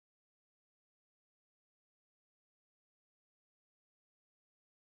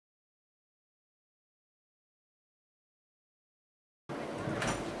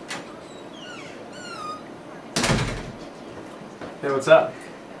Hey, what's up?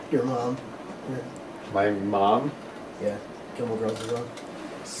 Your mom. My mom? Yeah, Gilmore Girls is on.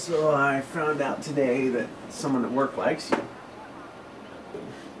 So I found out today that someone at work likes you.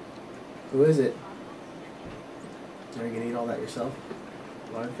 Who is it? Are you gonna eat all that yourself?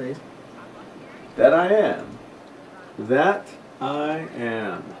 Lard face? That I am. That I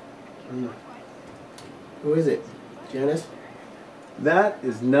am. Who is it? Janice? That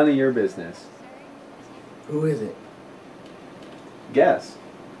is none of your business. Who is it? Guess.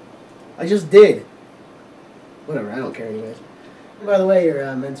 I just did. Whatever, I don't care anyways. And by the way,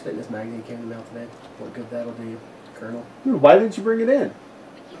 your Men's Fitness magazine came in the mail today. What good that'll do you, Colonel? Dude, why didn't you bring it in?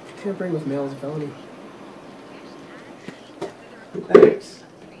 Tampering with mail is a felony. Thanks.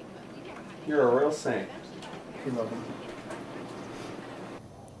 You're a real saint. You're welcome.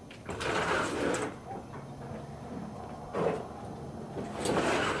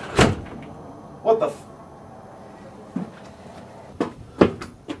 What the f...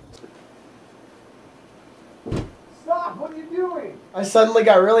 Stop! What are you doing? I suddenly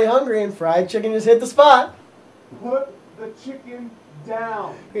got really hungry and fried chicken just hit the spot. Put the chicken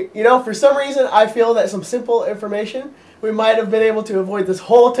down. You know, for some reason, I feel that some simple information, we might have been able to avoid this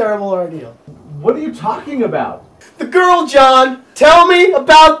whole terrible ordeal. What are you talking about? The girl, John! Tell me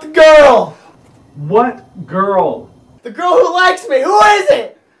about the girl! What girl? The girl who likes me! Who is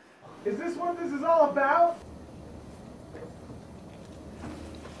it? Is this what this is all about?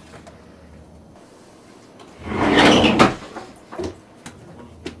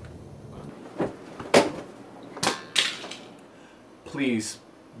 Please,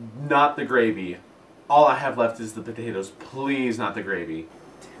 not the gravy. All I have left is the potatoes. Please, not the gravy.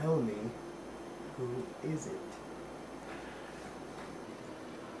 Tell me, who is it?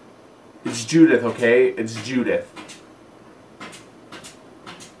 It's Judith, okay? It's Judith.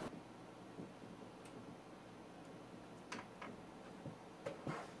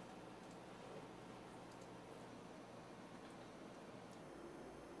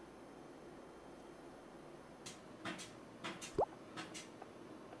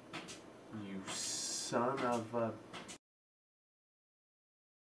 You son of a...